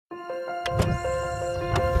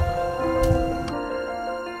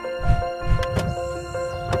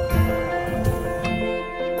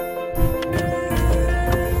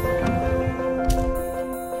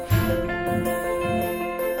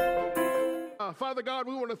Father God,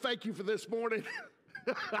 we want to thank you for this morning.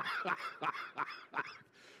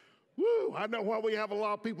 Woo, I know why we have a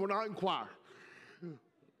lot of people not in choir.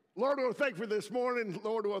 Lord, we want to thank you for this morning.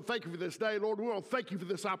 Lord, we want to thank you for this day. Lord, we want to thank you for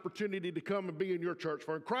this opportunity to come and be in your church.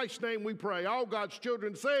 For in Christ's name we pray. All God's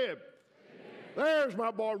children said, there's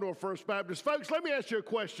my Baltimore First Baptist. Folks, let me ask you a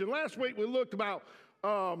question. Last week we looked about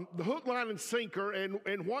the hook, line, and sinker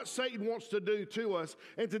and what Satan wants to do to us.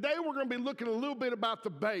 And today we're going to be looking a little bit about the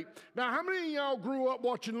bait. Now, how many of y'all grew up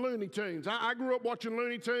watching Looney Tunes? I grew up watching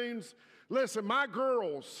Looney Tunes. Listen, my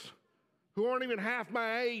girls, who aren't even half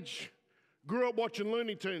my age, grew up watching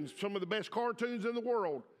Looney Tunes, some of the best cartoons in the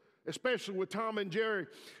world, especially with Tom and Jerry.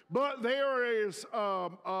 But there is a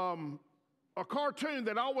cartoon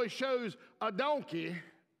that always shows a donkey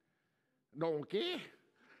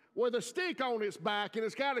with a stick on its back, and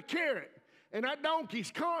it's got a carrot. And that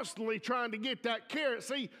donkey's constantly trying to get that carrot.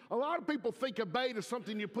 See, a lot of people think a bait is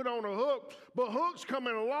something you put on a hook, but hooks come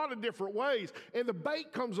in a lot of different ways, and the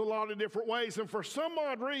bait comes a lot of different ways. And for some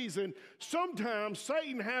odd reason, sometimes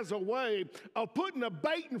Satan has a way of putting a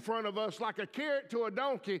bait in front of us like a carrot to a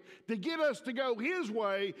donkey to get us to go his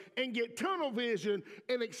way and get tunnel vision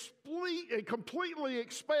and completely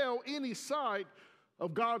expel any sight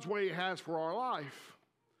of God's way he has for our life.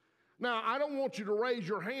 Now, I don't want you to raise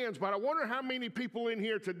your hands, but I wonder how many people in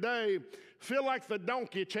here today feel like the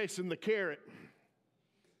donkey chasing the carrot.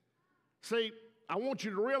 See, I want you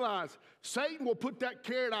to realize Satan will put that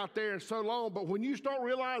carrot out there so long, but when you start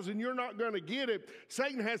realizing you're not going to get it,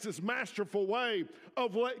 Satan has this masterful way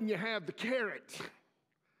of letting you have the carrot.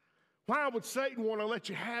 Why would Satan want to let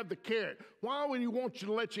you have the carrot? Why would he want you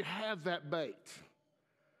to let you have that bait?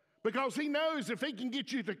 Because he knows if he can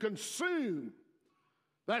get you to consume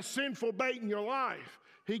that sinful bait in your life,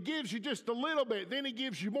 he gives you just a little bit, then he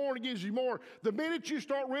gives you more and gives you more. The minute you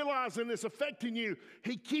start realizing it's affecting you,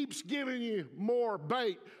 he keeps giving you more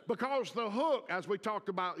bait, because the hook, as we talked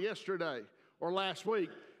about yesterday or last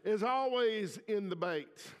week, is always in the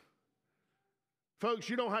bait. Folks,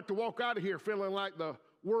 you don't have to walk out of here feeling like the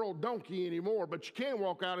world donkey anymore, but you can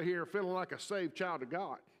walk out of here feeling like a saved child of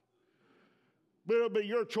God. But it'll be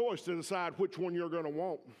your choice to decide which one you're going to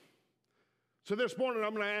want. So this morning,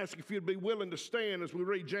 I'm going to ask if you'd be willing to stand as we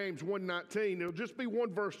read James 1:19. It'll just be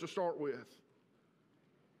one verse to start with.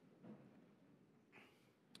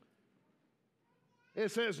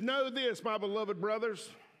 It says, "Know this, my beloved brothers,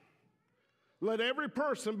 let every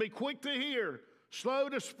person be quick to hear, slow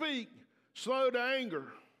to speak, slow to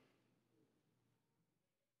anger."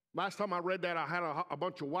 Last time I read that, I had a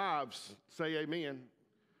bunch of wives say amen.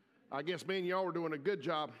 I guess me and y'all are doing a good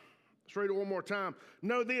job. Let's read it one more time.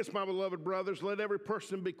 "Know this, my beloved brothers, let every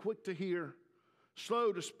person be quick to hear,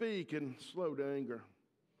 slow to speak, and slow to anger."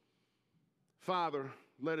 Father,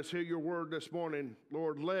 let us hear your word this morning.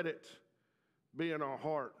 Lord, let it be in our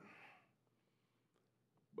heart.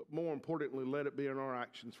 But more importantly, let it be in our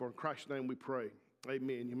actions. For in Christ's name we pray.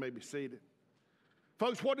 Amen. You may be seated.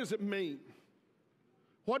 Folks, what does it mean?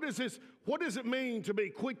 What does it mean to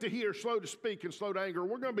be quick to hear, slow to speak, and slow to anger?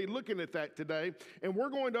 We're going to be looking at that today, and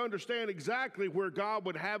we're going to understand exactly where God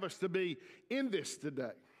would have us to be in this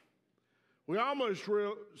today. We almost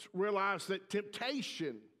realize that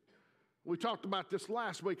temptation, we talked about this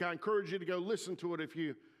last week. I encourage you to go listen to it if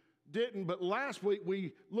you didn't, but last week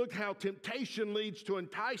we looked how temptation leads to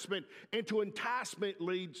enticement, and to enticement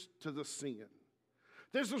leads to the sin.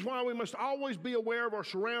 This is why we must always be aware of our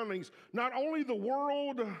surroundings, not only the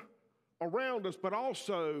world around us, but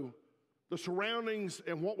also the surroundings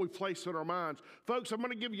and what we place in our minds. Folks, I'm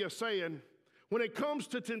going to give you a saying. When it comes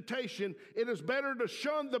to temptation, it is better to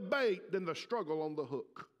shun the bait than the struggle on the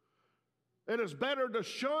hook. It is better to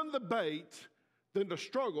shun the bait than to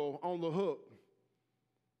struggle on the hook.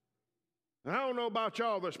 And I don't know about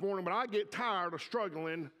y'all this morning, but I get tired of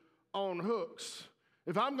struggling on hooks.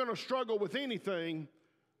 If I'm going to struggle with anything,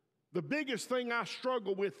 the biggest thing I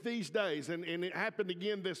struggle with these days, and it happened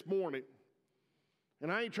again this morning, and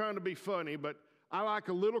I ain't trying to be funny, but I like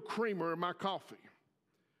a little creamer in my coffee.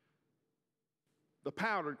 The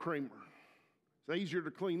powdered creamer. It's easier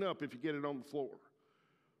to clean up if you get it on the floor.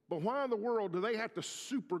 But why in the world do they have to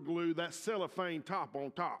super glue that cellophane top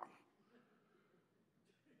on top?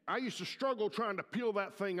 I used to struggle trying to peel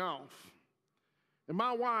that thing off. And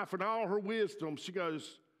my wife, in all her wisdom, she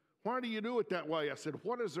goes, "Why do you do it that way?" I said,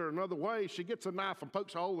 "What, is there another way?" She gets a knife and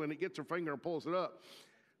pokes a hole in it, gets her finger and pulls it up.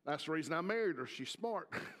 That's the reason I married her. She's smart.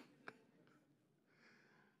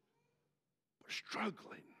 We're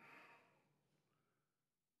struggling.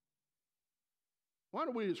 Why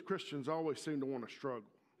do we as Christians always seem to want to struggle?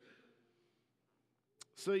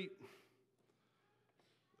 See,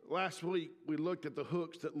 Last week, we looked at the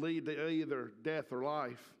hooks that lead to either death or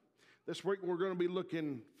life. This week, we're going to be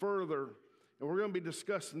looking further, and we're going to be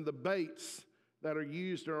discussing the baits that are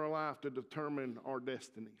used in our life to determine our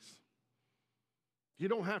destinies. You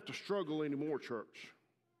don't have to struggle anymore, church.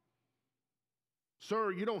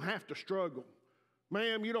 Sir, you don't have to struggle.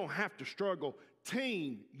 Ma'am, you don't have to struggle.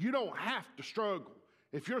 Teen, you don't have to struggle.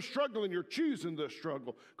 If you're struggling, you're choosing to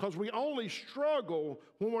struggle, because we only struggle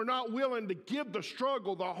when we're not willing to give the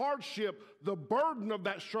struggle, the hardship, the burden of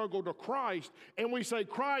that struggle to Christ. And we say,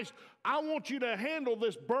 Christ, I want you to handle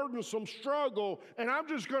this burdensome struggle, and I'm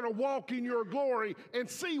just going to walk in your glory and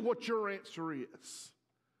see what your answer is.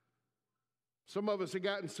 Some of us have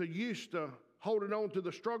gotten so used to holding on to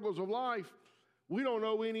the struggles of life, we don't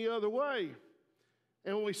know any other way.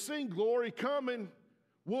 And when we see glory coming,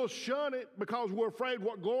 we'll shun it because we're afraid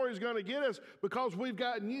what glory is going to get us, because we've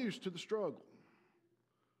gotten used to the struggle.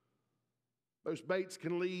 Those baits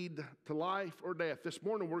can lead to life or death. This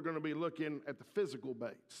morning we're going to be looking at the physical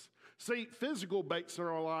baits. See, physical baits in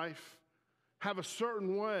our life have a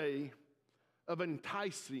certain way of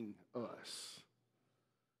enticing us.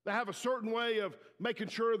 They have a certain way of making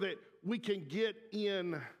sure that we can get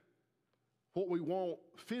in what we want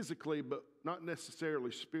physically, but not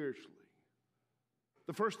necessarily spiritually.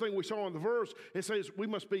 The first thing we saw in the verse, it says we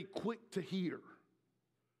must be quick to hear.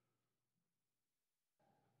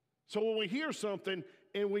 So when we hear something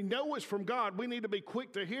and we know it's from God, we need to be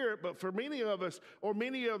quick to hear it. But for many of us, or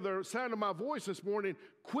many of the sound of my voice this morning,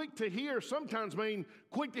 quick to hear sometimes mean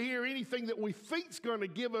quick to hear anything that we think is going to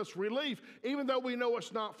give us relief, even though we know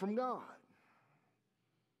it's not from God.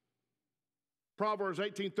 Proverbs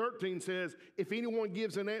 18:13 says, if anyone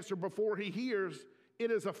gives an answer before he hears, it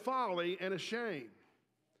is a folly and a shame.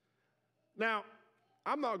 Now,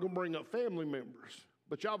 I'm not going to bring up family members,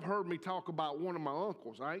 but y'all have heard me talk about one of my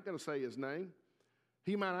uncles. I ain't going to say his name.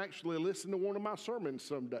 He might actually listen to one of my sermons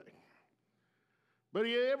someday. But have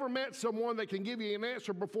you ever met someone that can give you an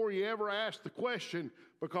answer before you ever ask the question,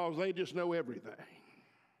 because they just know everything?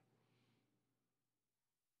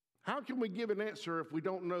 How can we give an answer if we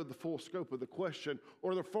don't know the full scope of the question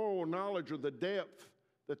or the full knowledge or the depth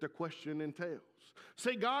that the question entails?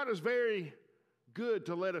 See, God is very good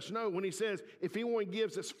to let us know when he says, if anyone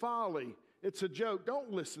gives us folly, it's a joke.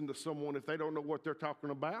 Don't listen to someone if they don't know what they're talking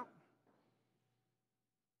about.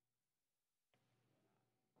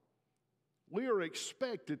 We are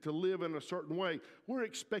expected to live in a certain way. We're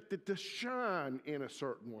expected to shine in a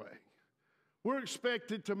certain way. We're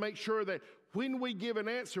expected to make sure that when we give an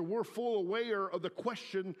answer, we're full aware of the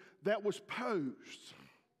question that was posed.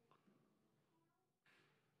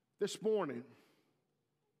 This morning,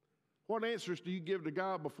 what answers do you give to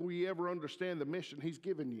God before you ever understand the mission he's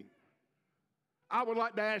given you? I would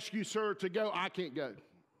like to ask you, sir, to go. I can't go.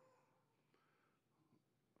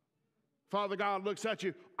 Father God looks at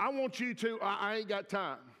you. I want you to. I ain't got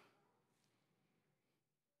time.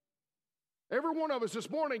 Every one of us this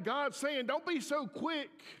morning, God's saying, don't be so quick.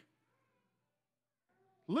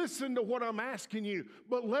 Listen to what I'm asking you,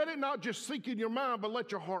 but let it not just sink in your mind, but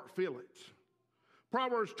let your heart feel it.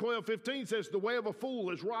 Proverbs 12:15 says, the way of a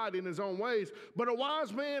fool is right in his own ways, but a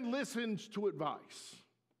wise man listens to advice.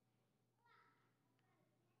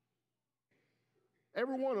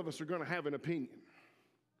 Every one of us are going to have an opinion.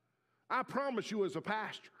 I promise you, as a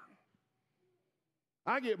pastor,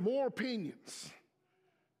 I get more opinions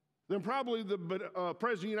than probably the President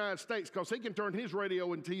of the United States, because he can turn his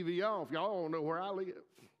radio and TV off. Y'all don't know where I live.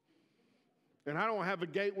 And I don't have a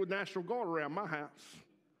gate with National Guard around my house.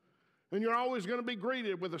 And you're always going to be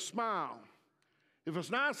greeted with a smile. If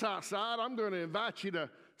it's nice outside, I'm going to invite you to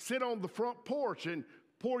sit on the front porch and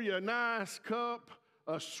pour you a nice cup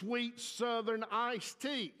of sweet Southern iced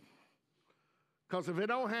tea. Because if it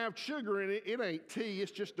don't have sugar in it, it ain't tea,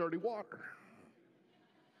 it's just dirty water.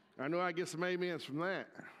 I know I get some amens from that.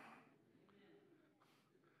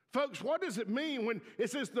 Folks, what does it mean when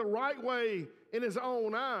it says the right way in his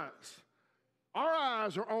own eyes? Our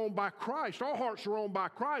eyes are owned by Christ. Our hearts are owned by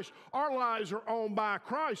Christ. Our lives are owned by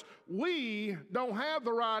Christ. We don't have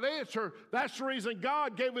the right answer. That's the reason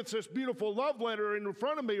God gave us this beautiful love letter in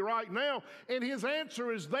front of me right now. And his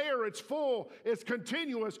answer is there. It's full. It's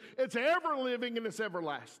continuous. It's ever living, and it's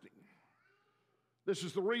everlasting. This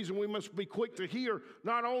is the reason we must be quick to hear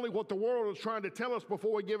not only what the world is trying to tell us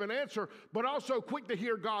before we give an answer, but also quick to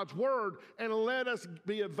hear God's word and let us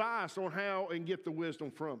be advised on how and get the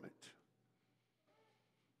wisdom from it.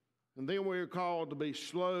 And then we're called to be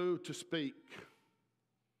slow to speak.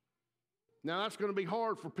 Now, that's going to be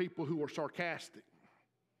hard for people who are sarcastic.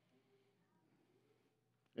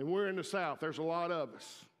 And we're in the South. There's a lot of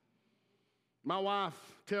us. My wife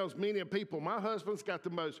tells many people, my husband's got the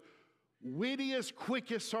most wittiest,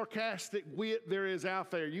 quickest, sarcastic wit there is out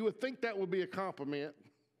there. You would think that would be a compliment,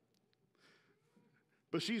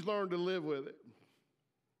 but she's learned to live with it.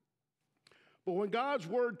 But when God's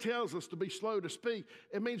word tells us to be slow to speak,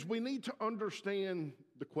 it means we need to understand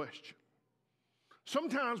the question.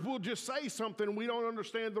 Sometimes we'll just say something and we don't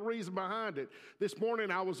understand the reason behind it. This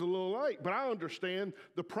morning I was a little late, but I understand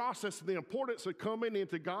the process and the importance of coming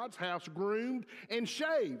into God's house groomed and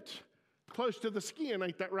shaved, close to the skin.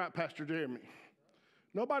 Ain't that right, Pastor Jeremy?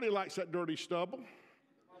 Nobody likes that dirty stubble.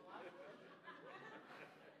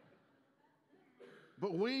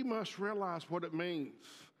 But we must realize what it means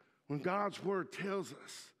when God's word tells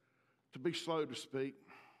us to be slow to speak.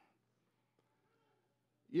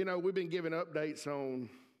 You know, we've been giving updates on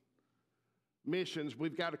missions.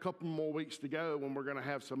 We've got a couple more weeks to go when we're going to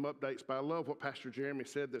have some updates. But I love what Pastor Jeremy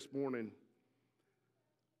said this morning.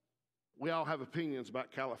 We all have opinions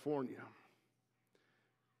about California.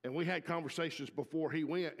 And we had conversations before he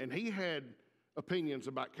went, and he had opinions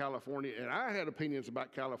about California, and I had opinions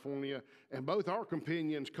about California, and both our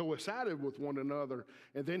opinions coincided with one another.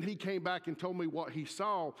 And then he came back and told me what he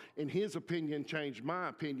saw, and his opinion changed my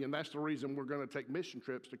opinion. That's the reason we're going to take mission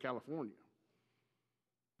trips to California,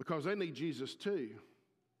 because they need Jesus too.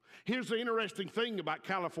 Here's the interesting thing about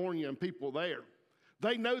California and people there.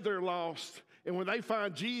 They know they're lost, and when they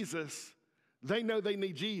find Jesus, they know they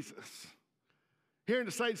need Jesus. Here in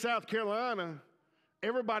the state of South Carolina,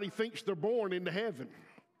 everybody thinks they're born into heaven,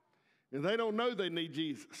 and they don't know they need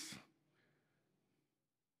Jesus.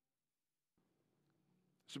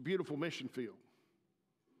 It's a beautiful mission field.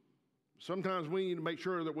 Sometimes we need to make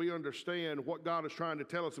sure that we understand what God is trying to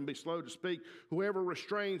tell us and be slow to speak. Whoever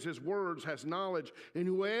restrains his words has knowledge, and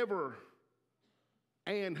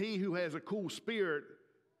he who has a cool spirit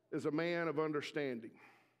is a man of understanding.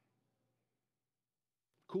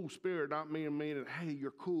 Cool spirit, not meaning, hey,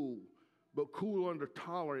 you're cool, but cool under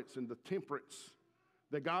tolerance and the temperance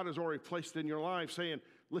that God has already placed in your life, saying,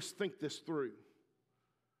 let's think this through.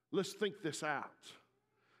 Let's think this out.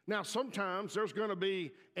 Now, sometimes there's going to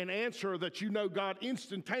be an answer that you know God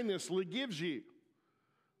instantaneously gives you.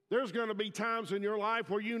 There's going to be times in your life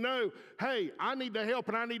where you know, hey, I need to help,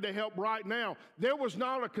 and I need to help right now. There was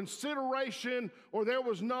not a consideration or there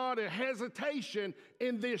was not a hesitation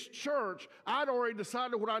in this church. I'd already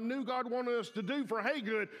decided what I knew God wanted us to do for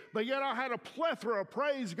Haygood, but yet I had a plethora,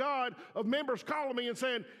 praise God, of members calling me and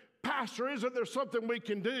saying, Pastor, isn't there something we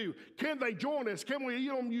can do? Can they join us? Can we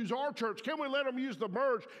let them use our church? Can we let them use the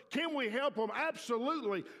merge? Can we help them?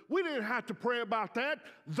 Absolutely. We didn't have to pray about that.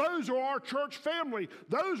 Those are our church family.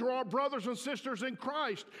 Those are our brothers and sisters in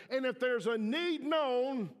Christ. And if there's a need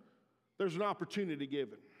known, there's an opportunity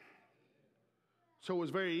given. So it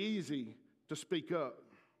was very easy to speak up.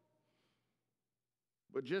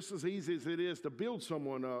 But just as easy as it is to build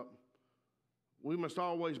someone up, we must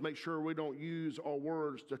always make sure we don't use our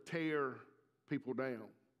words to tear people down.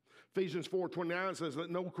 Ephesians 4:29 says, let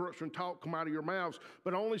no corruption talk come out of your mouths,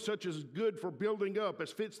 but only such as is good for building up,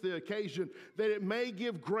 as fits the occasion, that it may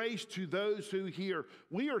give grace to those who hear.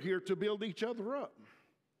 We are here to build each other up.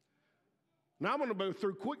 Now, I'm going to go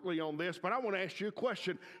through quickly on this, but I want to ask you a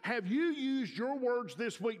question. Have you used your words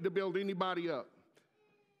this week to build anybody up?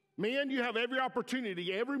 Men, you have every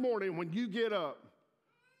opportunity every morning when you get up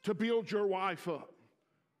to build your wife up.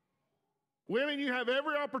 Women, you have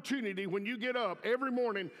every opportunity when you get up every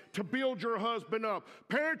morning to build your husband up.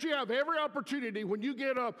 Parents, you have every opportunity when you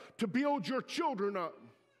get up to build your children up,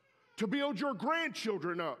 to build your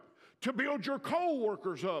grandchildren up, to build your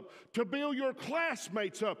co-workers up, to build your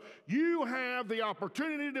classmates up. You have the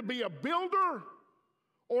opportunity to be a builder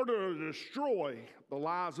or to destroy the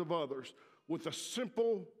lives of others with the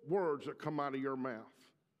simple words that come out of your mouth.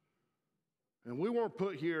 And we weren't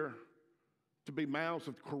put here to be mouths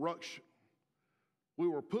of corruption. We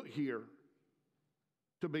were put here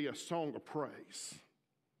to be a song of praise.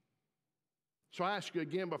 So I ask you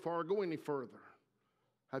again before I go any further,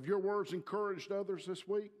 have your words encouraged others this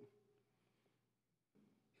week?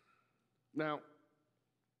 Now,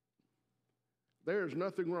 there is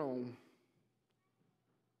nothing wrong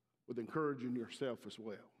with encouraging yourself as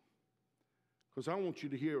well. Because I want you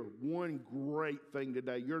to hear one great thing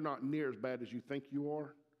today. You're not near as bad as you think you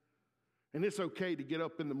are. And it's okay to get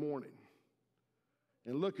up in the morning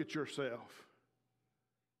and look at yourself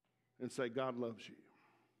and say, God loves you.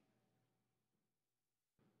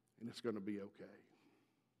 And it's going to be okay.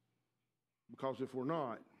 Because if we're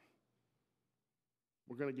not,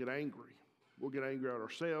 we're going to get angry. We'll get angry at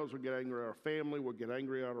ourselves. We'll get angry at our family. We'll get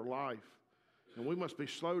angry at our life. And we must be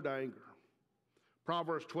slow to anger.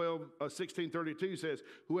 Proverbs 16:32 says,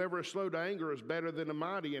 whoever is slow to anger is better than a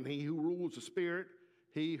mighty, and he who rules the spirit,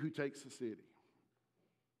 he who takes the city.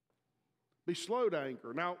 Be slow to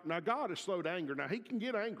anger. Now God is slow to anger. Now, he can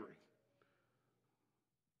get angry.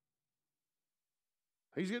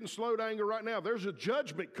 He's getting slow to anger right now. There's a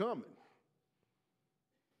judgment coming.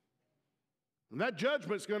 And that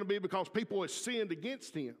judgment's going to be because people have sinned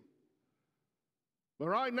against him. But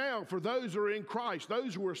right now, for those who are in Christ,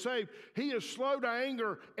 those who are saved, he is slow to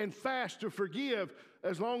anger and fast to forgive,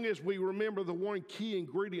 as long as we remember the one key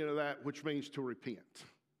ingredient of that, which means to repent.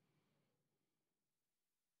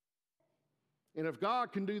 And if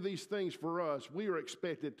God can do these things for us, we are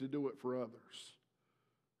expected to do it for others.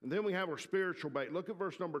 And then we have our spiritual bait. Look at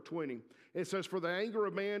verse number 20. It says, for the anger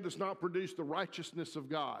of man does not produce the righteousness of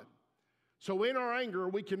God. So in our anger,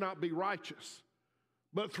 we cannot be righteous.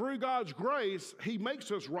 But through God's grace, he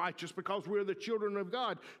makes us righteous because we're the children of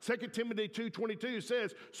God. 2 Timothy 2:22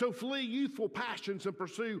 says, so flee youthful passions and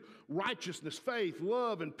pursue righteousness, faith,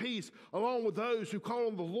 love, and peace, along with those who call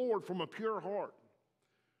on the Lord from a pure heart.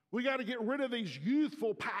 We got to get rid of these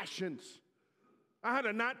youthful passions. I had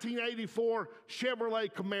a 1984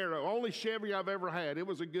 Chevrolet Camaro, only Chevy I've ever had. It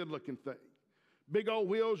was a good-looking thing. Big old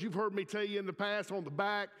wheels, you've heard me tell you in the past, on the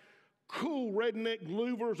back. Cool redneck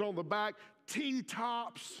louvers on the back.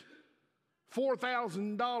 T-tops.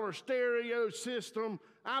 $4,000 stereo system.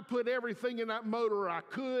 I put everything in that motor I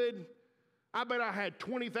could. I bet I had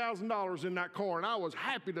 $20,000 in that car, and I was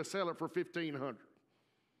happy to sell it for $1,500.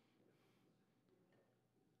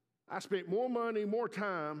 I spent more money, more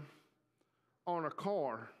time on a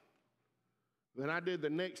car than I did the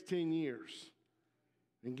next 10 years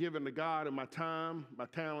in giving to God and my time, my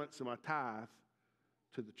talents, and my tithe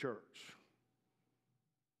to the church.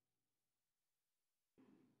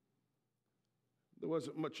 There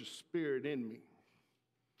wasn't much spirit in me.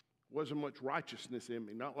 Wasn't much righteousness in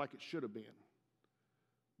me, not like it should have been.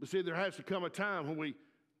 But see, there has to come a time when we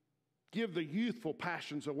give the youthful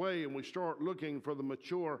passions away and we start looking for the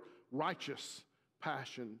mature, righteous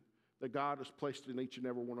passion that God has placed in each and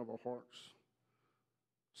every one of our hearts.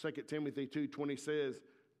 2 Timothy 2:20 says,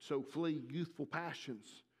 so flee youthful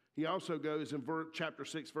passions. He also goes in chapter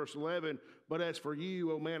 6, verse 11, but as for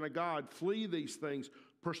you, O man of God, flee these things,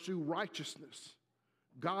 pursue righteousness,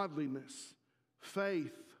 godliness,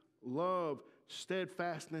 faith, love,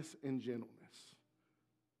 steadfastness, and gentleness.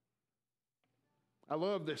 I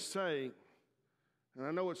love this saying, and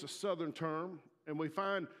I know it's a southern term, and we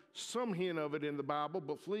find some hint of it in the Bible,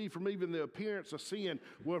 but flee from even the appearance of sin.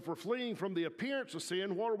 Well, if we're fleeing from the appearance of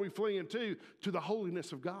sin, what are we fleeing to? To the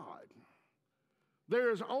holiness of God.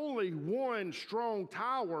 There is only one strong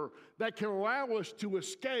tower that can allow us to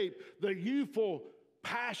escape the youthful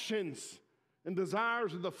passions and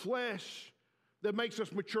desires of the flesh that makes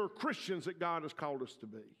us mature Christians that God has called us to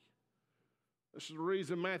be. This is the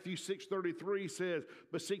reason Matthew 6:33 says,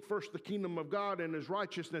 but seek first the kingdom of God and his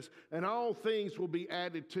righteousness, and all things will be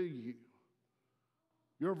added to you.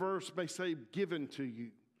 Your verse may say given to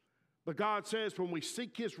you. But God says when we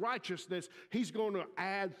seek his righteousness, he's going to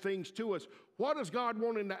add things to us. What is God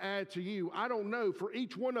wanting to add to you? I don't know. For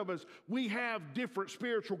each one of us, we have different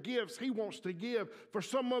spiritual gifts he wants to give. For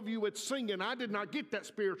some of you, it's singing. I did not get that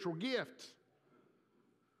spiritual gift.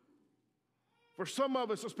 For some of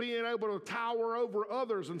us, it's being able to tower over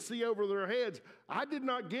others and see over their heads. I did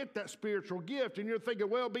not get that spiritual gift. And you're thinking,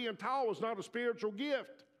 well, being tall is not a spiritual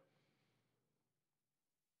gift.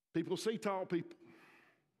 People see tall people.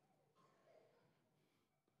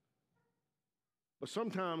 But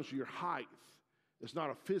sometimes your height is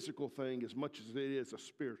not a physical thing as much as it is a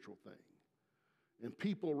spiritual thing. And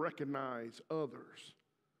people recognize others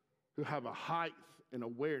who have a height and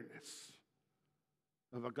awareness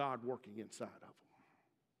of a God working inside of them.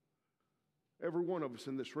 Every one of us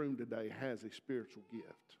in this room today has a spiritual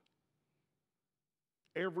gift.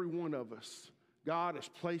 Every one of us, God has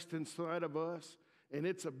placed inside of us, and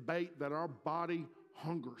it's a bait that our body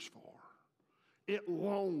hungers for. It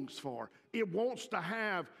longs for. It wants to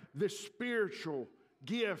have this spiritual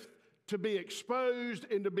gift to be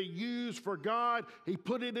exposed and to be used for God. He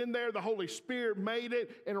put it in there. The Holy Spirit made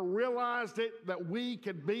it and realized it that we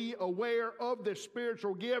could be aware of this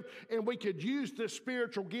spiritual gift and we could use this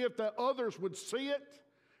spiritual gift that others would see it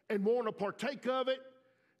and want to partake of it.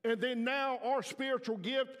 And then now our spiritual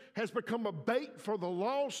gift has become a bait for the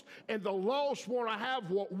lost, and the lost want to have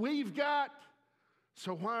what we've got.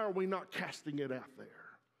 So why are we not casting it out there?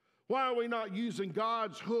 Why are we not using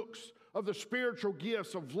God's hooks of the spiritual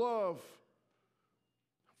gifts of love,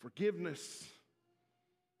 forgiveness?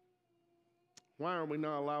 Why are we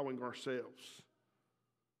not allowing ourselves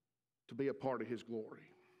to be a part of his glory?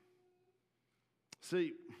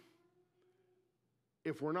 See,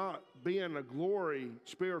 if we're not being a glory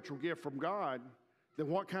spiritual gift from God, then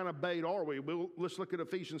what kind of bait are we? Let's look at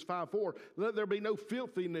Ephesians 5:4. Let there be no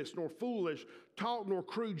filthiness, nor foolish talk, nor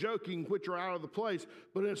crude joking, which are out of the place,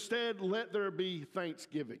 but instead let there be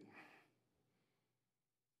thanksgiving.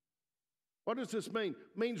 What does this mean?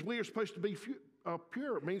 It means we are supposed to be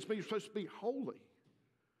pure. It means we're supposed to be holy.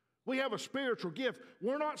 We have a spiritual gift.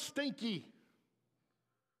 We're not stinky.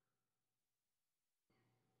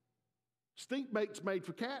 Stink bait's made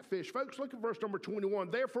for catfish. Folks, look at verse number 21.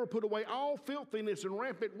 Therefore, put away all filthiness and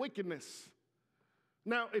rampant wickedness.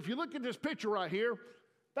 Now, if you look at this picture right here,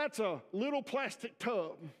 that's a little plastic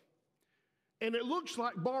tub. And it looks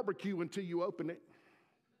like barbecue until you open it.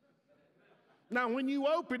 Now, when you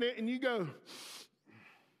open it and you go,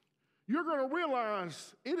 you're going to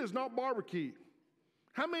realize it is not barbecue.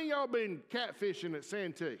 How many of y'all been catfishing at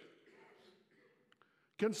Santee?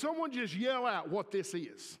 Can someone just yell out what this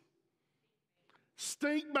is?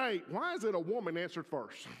 Stink bait. Why is it a woman answered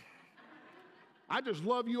first? I just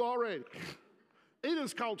love you already. It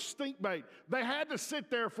is called stink bait. They had to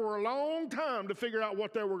sit there for a long time to figure out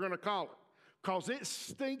what they were going to call it, because it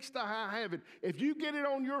stinks to high heaven. If you get it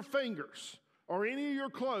on your fingers or any of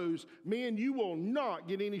your clothes, man, you will not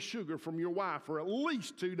get any sugar from your wife for at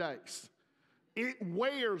least 2 days. It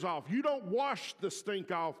wears off. You don't wash the stink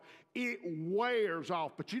off. It wears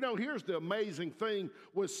off. But you know, here's the amazing thing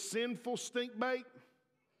with sinful stink bait.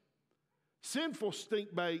 Sinful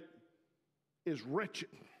stink bait is wretched,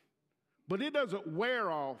 but it doesn't wear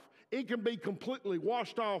off. It can be completely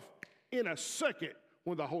washed off in a second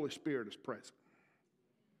when the Holy Spirit is present.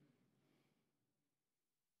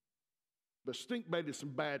 But stink bait is some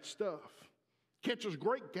bad stuff. Catches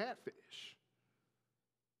great catfish.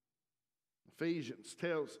 Ephesians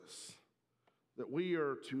tells us that we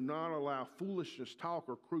are to not allow foolishness talk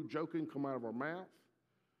or crude joking come out of our mouth.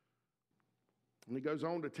 And he goes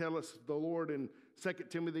on to tell us, the Lord in 2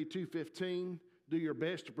 Timothy 2:15, do your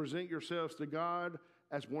best to present yourselves to God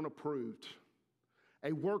as one approved,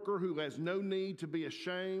 a worker who has no need to be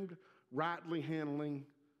ashamed, rightly handling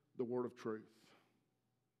the word of truth.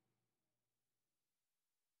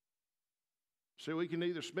 So we can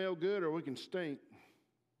either smell good or we can stink.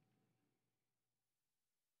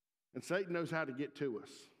 And Satan knows how to get to us.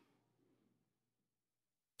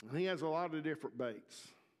 And he has a lot of different baits.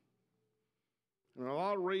 And a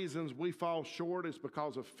lot of reasons we fall short is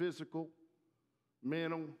because of physical,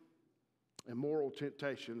 mental, and moral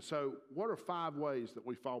temptation. So what are 5 ways that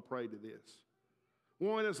we fall prey to this?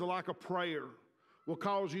 One is like a prayer will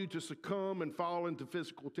cause you to succumb and fall into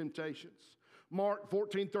physical temptations. Mark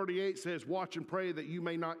 14:38 says, watch and pray that you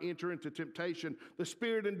may not enter into temptation. The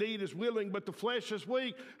spirit indeed is willing, but the flesh is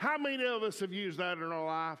weak. How many of us have used that in our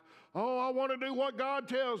life? Oh, I want to do what God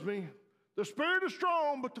tells me. The spirit is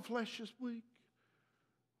strong, but the flesh is weak.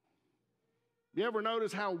 You ever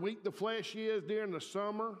notice how weak the flesh is during the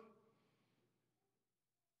summer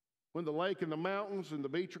when the lake and the mountains and the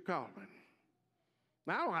beach are calling?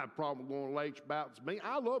 Now, I don't have a problem going to lakes, mountains, beach.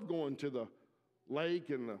 I love going to the lake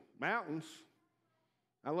and the mountains.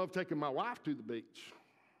 I love taking my wife to the beach.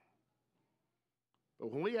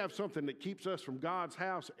 But when we have something that keeps us from God's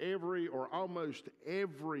house every or almost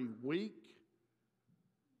every week,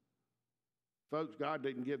 folks, God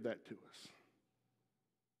didn't give that to us.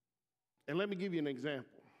 And let me give you an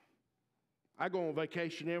example. I go on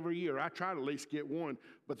vacation every year. I try to at least get one,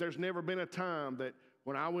 but there's never been a time that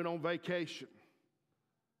when I went on vacation,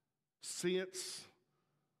 since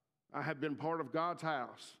I have been part of God's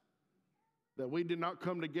house, that we did not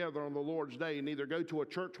come together on the Lord's day and either go to a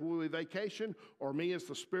church where we vacation, or me as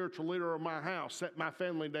the spiritual leader of my house set my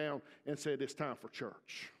family down and said, it's time for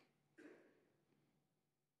church.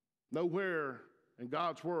 Nowhere in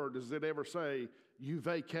God's word does it ever say you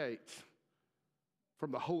vacate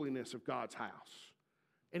from the holiness of God's house.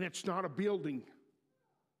 And it's not a building,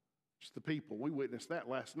 it's the people. We witnessed that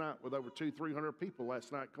last night with over 200-300 people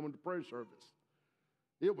last night coming to prayer service.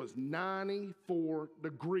 It was 94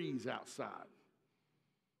 degrees outside.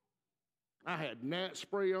 I had gnat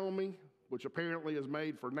spray on me, which apparently is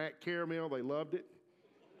made for gnat caramel. They loved it.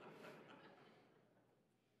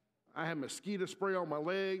 I had mosquito spray on my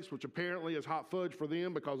legs, which apparently is hot fudge for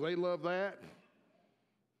them because they love that.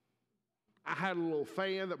 I had a little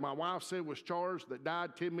fan that my wife said was charged that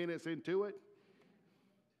died 10 minutes into it.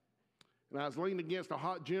 And I was leaning against a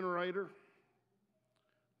hot generator.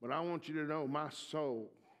 But I want you to know my soul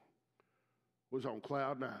was on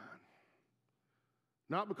cloud 9.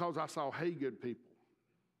 Not because I saw Haygood people,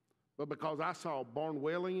 but because I saw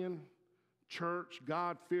Barnwellian church,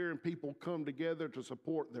 God-fearing people come together to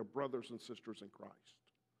support their brothers and sisters in Christ.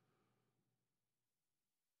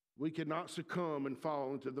 We cannot succumb and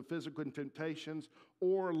fall into the physical temptations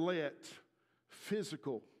or let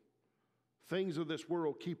physical things of this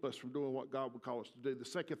world keep us from doing what God would call us to do. The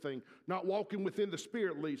second thing, not walking within the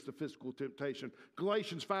Spirit leads to physical temptation.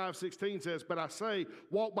 Galatians 5:16 says, but I say,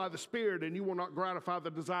 walk by the Spirit, and you will not gratify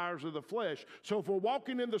the desires of the flesh. So if we're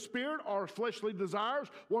walking in the Spirit, our fleshly desires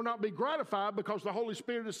will not be gratified because the Holy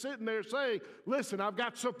Spirit is sitting there saying, listen, I've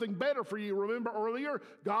got something better for you. Remember earlier,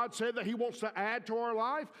 God said that He wants to add to our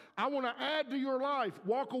life. I want to add to your life.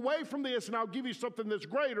 Walk away from this, and I'll give you something that's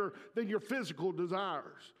greater than your physical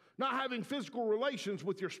desires. Not having physical relations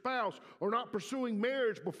with your spouse or not pursuing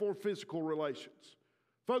marriage before physical relations.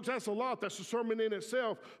 Folks, that's a lot. That's a sermon in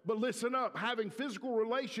itself. But listen up. Having physical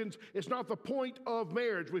relations is not the point of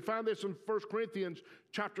marriage. We find this in 1 Corinthians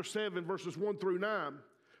chapter 7, verses 1 through 9.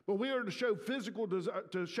 But we are to show physical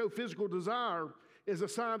desire is a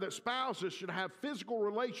sign that spouses should have physical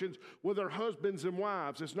relations with their husbands and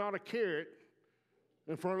wives. It's not a carrot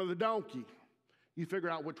in front of the donkey. You figure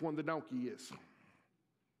out which one the donkey is.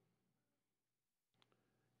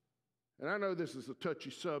 And I know this is a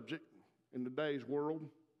touchy subject in today's world,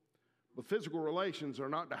 but physical relations are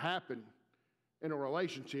not to happen in a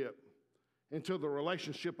relationship until the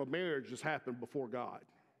relationship of marriage has happened before God.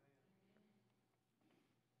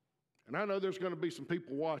 And I know there's going to be some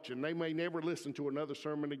people watching. They may never listen to another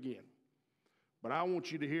sermon again. But I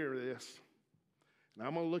want you to hear this. And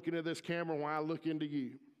I'm going to look into this camera while I look into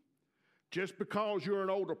you. Just because you're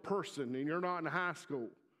an older person and you're not in high school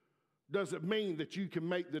doesn't mean that you can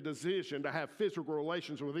make the decision to have physical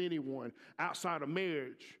relations with anyone outside of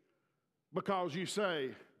marriage because you say,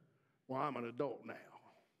 well, I'm an adult now.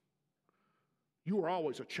 You were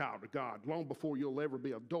always a child of God long before you'll ever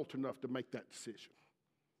be adult enough to make that decision.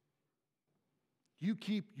 You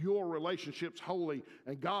keep your relationships holy,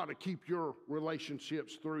 and God will keep your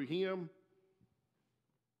relationships through Him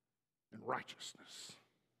in righteousness.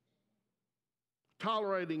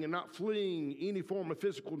 Tolerating and not fleeing any form of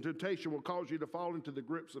physical temptation will cause you to fall into the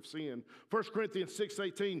grips of sin. 1 Corinthians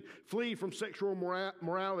 6:18, flee from sexual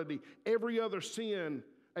morality. Every other sin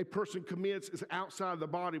a person commits is outside the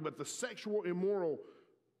body, but the sexual immoral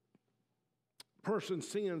person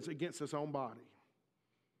sins against his own body.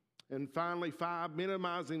 And finally, 5,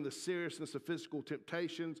 minimizing the seriousness of physical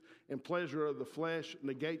temptations and pleasure of the flesh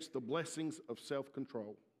negates the blessings of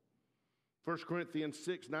self-control. 1 Corinthians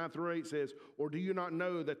 6:9-8 says, or do you not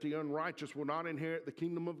know that the unrighteous will not inherit the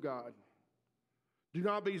kingdom of God? Do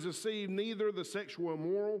not be deceived, neither the sexual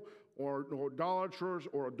immoral, or idolaters,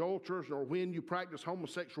 or adulterers, nor when you practice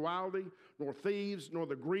homosexuality, nor thieves, nor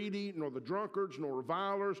the greedy, nor the drunkards, nor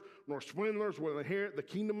revilers, nor swindlers will inherit the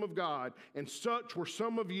kingdom of God. And such were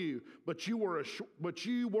some of you, but you were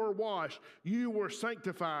washed, you were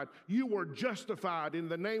sanctified, you were justified in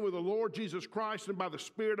the name of the Lord Jesus Christ and by the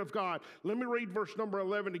Spirit of God. Let me read verse number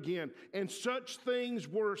 11 again. And such things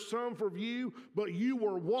were some of you, but you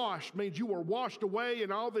were washed, means you were washed away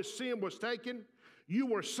and all this sin was taken. You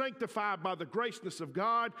were sanctified by the graciousness of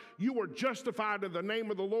God. You were justified in the name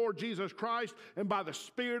of the Lord Jesus Christ and by the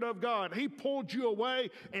Spirit of God. He pulled you away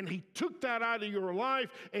and He took that out of your life.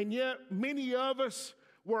 And yet many of us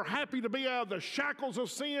were happy to be out of the shackles of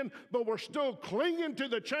sin, but we're still clinging to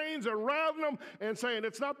the chains and riding them and saying,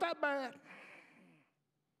 it's not that bad.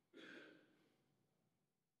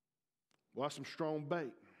 Well, that's some strong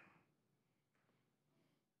bait.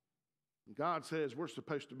 God says we're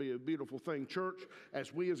supposed to be a beautiful thing, church,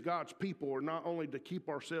 as we as God's people are not only to keep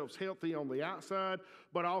ourselves healthy on the outside,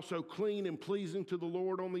 but also clean and pleasing to the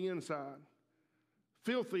Lord on the inside.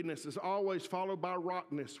 Filthiness is always followed by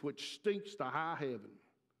rottenness, which stinks to high heaven.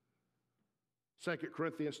 2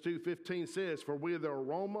 Corinthians 2:15 says, for we are the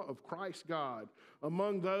aroma of Christ God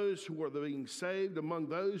among those who are being saved, among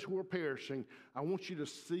those who are perishing. I want you to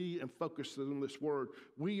see and focus on this word.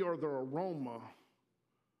 We are the aroma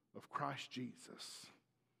of Christ Jesus.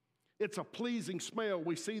 It's a pleasing smell.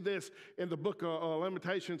 We see this in the book of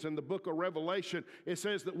Lamentations and the book of Revelation. It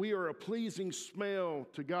says that we are a pleasing smell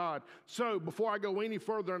to God. So before I go any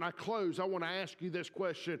further and I close, I want to ask you this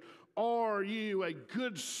question. Are you a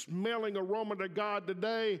good smelling aroma to God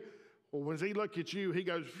today? Or when He looks at you, He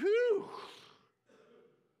goes, phew,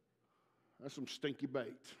 that's some stinky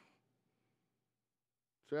bait.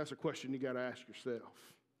 So that's a question you got to ask yourself.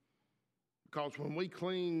 Because when we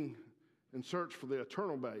cling and search for the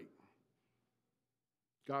eternal bait,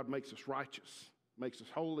 God makes us righteous, makes us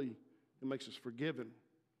holy, and makes us forgiven,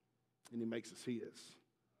 and He makes us His.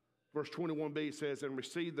 Verse 21b says, and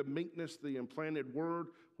receive the meekness, the implanted word,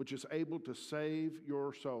 which is able to save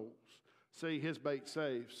your souls. See, His bait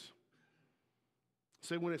saves.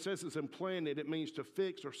 See, when it says it's implanted, it means to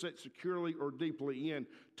fix or set securely or deeply in,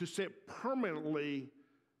 to set permanently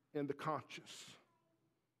in the conscience.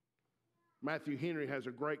 Matthew Henry has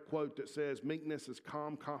a great quote that says, meekness is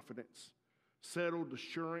calm confidence, settled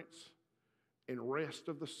assurance, and rest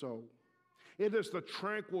of the soul. It is the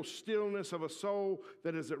tranquil stillness of a soul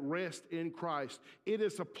that is at rest in Christ. It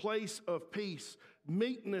is a place of peace.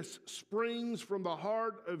 Meekness springs from the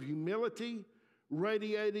heart of humility,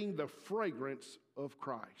 radiating the fragrance of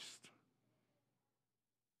Christ.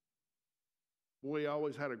 Boy, he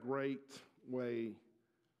always had a great way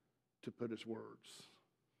to put his words.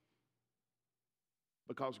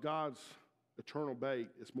 Because God's eternal bait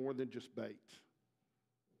is more than just bait.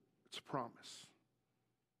 It's a promise.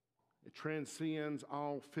 It transcends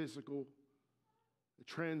all physical. It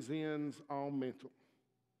transcends all mental.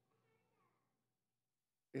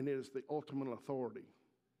 And it is the ultimate authority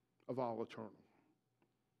of all eternal.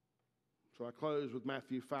 So I close with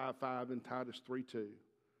Matthew 5:5 and Titus 3:2.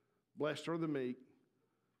 Blessed are the meek,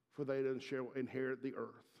 for they shall inherit the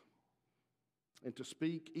earth. And to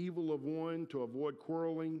speak evil of one, to avoid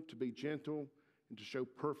quarreling, to be gentle, and to show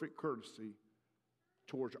perfect courtesy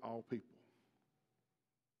towards all people.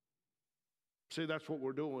 See, that's what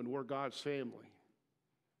we're doing. We're God's family.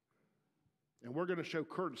 And we're going to show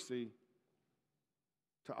courtesy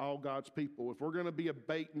to all God's people. If we're going to be a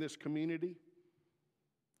bait in this community,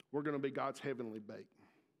 we're going to be God's heavenly bait.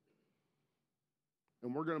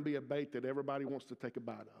 And we're going to be a bait that everybody wants to take a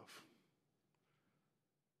bite of.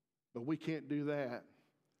 But we can't do that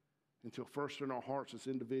until first in our hearts as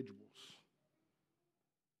individuals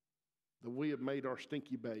that we have made our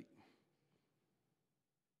stinky bait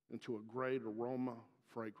into a great aroma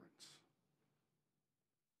fragrance.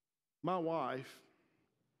 My wife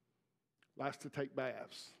likes to take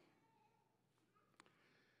baths.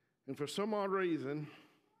 And for some odd reason,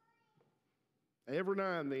 every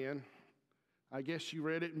now and then, I guess she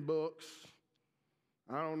read it in books.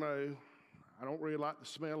 I don't know. I don't really like the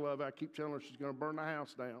smell of it. I keep telling her she's going to burn the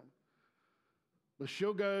house down. But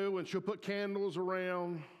she'll go and she'll put candles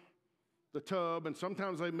around the tub, and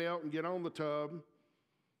sometimes they melt and get on the tub.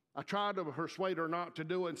 I tried to persuade her not to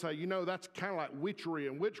do it and say, you know, that's kind of like witchery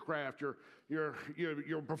and witchcraft. You're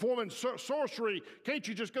performing sorcery. Can't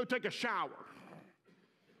you just go take a shower?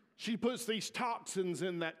 She puts these toxins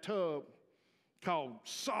in that tub called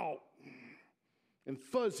salt and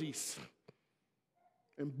fuzzies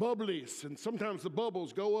and bubblies, and sometimes the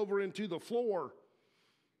bubbles go over into the floor.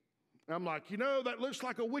 I'm like, you know, that looks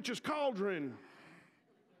like a witch's cauldron.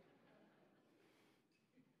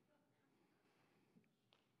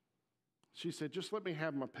 She said, just let me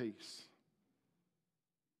have my peace.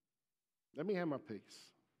 Let me have my peace.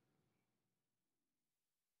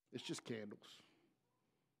 It's just candles.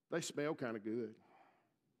 They smell kind of good.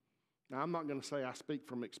 Now, I'm not going to say I speak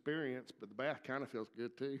from experience, but the bath kind of feels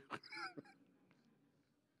good too.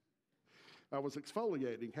 I was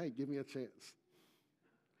exfoliating. Hey, give me a chance.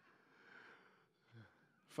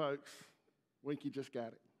 Folks, Winky just got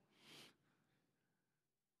it.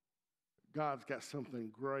 God's got something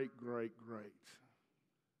great, great, great.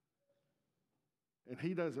 And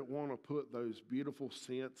he doesn't want to put those beautiful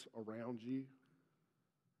scents around you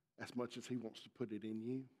as much as he wants to put it in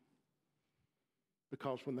you.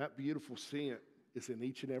 Because when that beautiful scent is in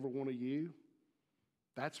each and every one of you,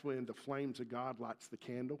 that's when the flames of God lights the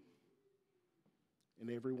candle, and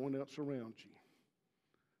everyone else around you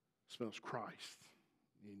smells Christ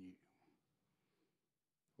in you.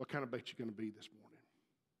 What kind of bait you going to be this morning?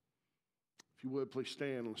 If you would, please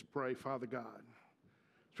stand. Let's pray. Father God,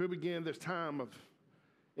 as we begin this time of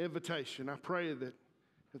invitation, I pray that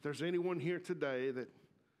if there's anyone here today that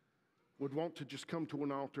would want to just come to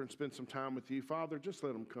an altar and spend some time with you, Father, just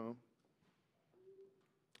let them come.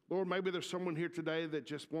 Lord, maybe there's someone here today that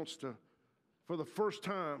just wants to, for the first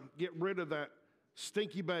time, get rid of that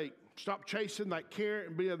stinky bait. Stop chasing that carrot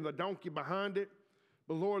and being the donkey behind it.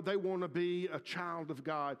 But Lord, they want to be a child of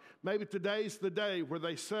God. Maybe today's the day where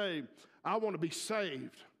they say, I want to be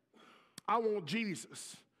saved. I want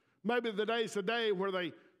Jesus. Maybe today's the day where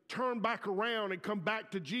they turn back around and come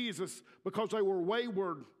back to Jesus because they were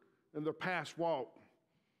wayward in their past walk.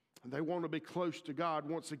 And they want to be close to God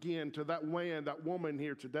once again. To that man, that woman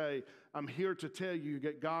here today, I'm here to tell you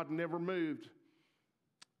that God never moved,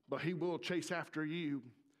 but he will chase after you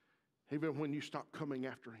even when you stop coming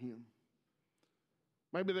after him.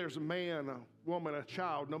 Maybe there's a man, a woman, a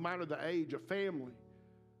child, no matter the age, a family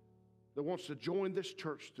that wants to join this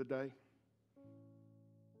church today.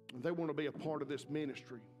 And they want to be a part of this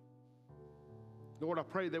ministry. Lord, I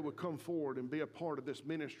pray they would come forward and be a part of this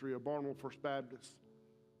ministry of Barnwell First Baptist.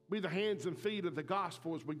 be the hands and feet of the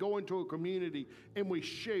gospel as we go into a community and we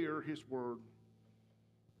share His word.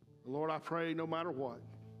 Lord, I pray no matter what,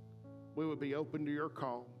 we would be open to your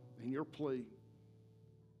call and your plea.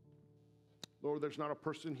 Lord, there's not a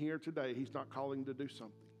person here today He's not calling to do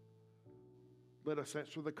something. Let us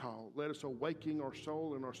answer the call. Let us awaken our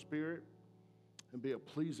soul and our spirit and be a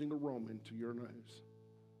pleasing aroma to your nose.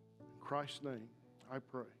 In Christ's name, I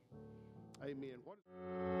pray. Amen.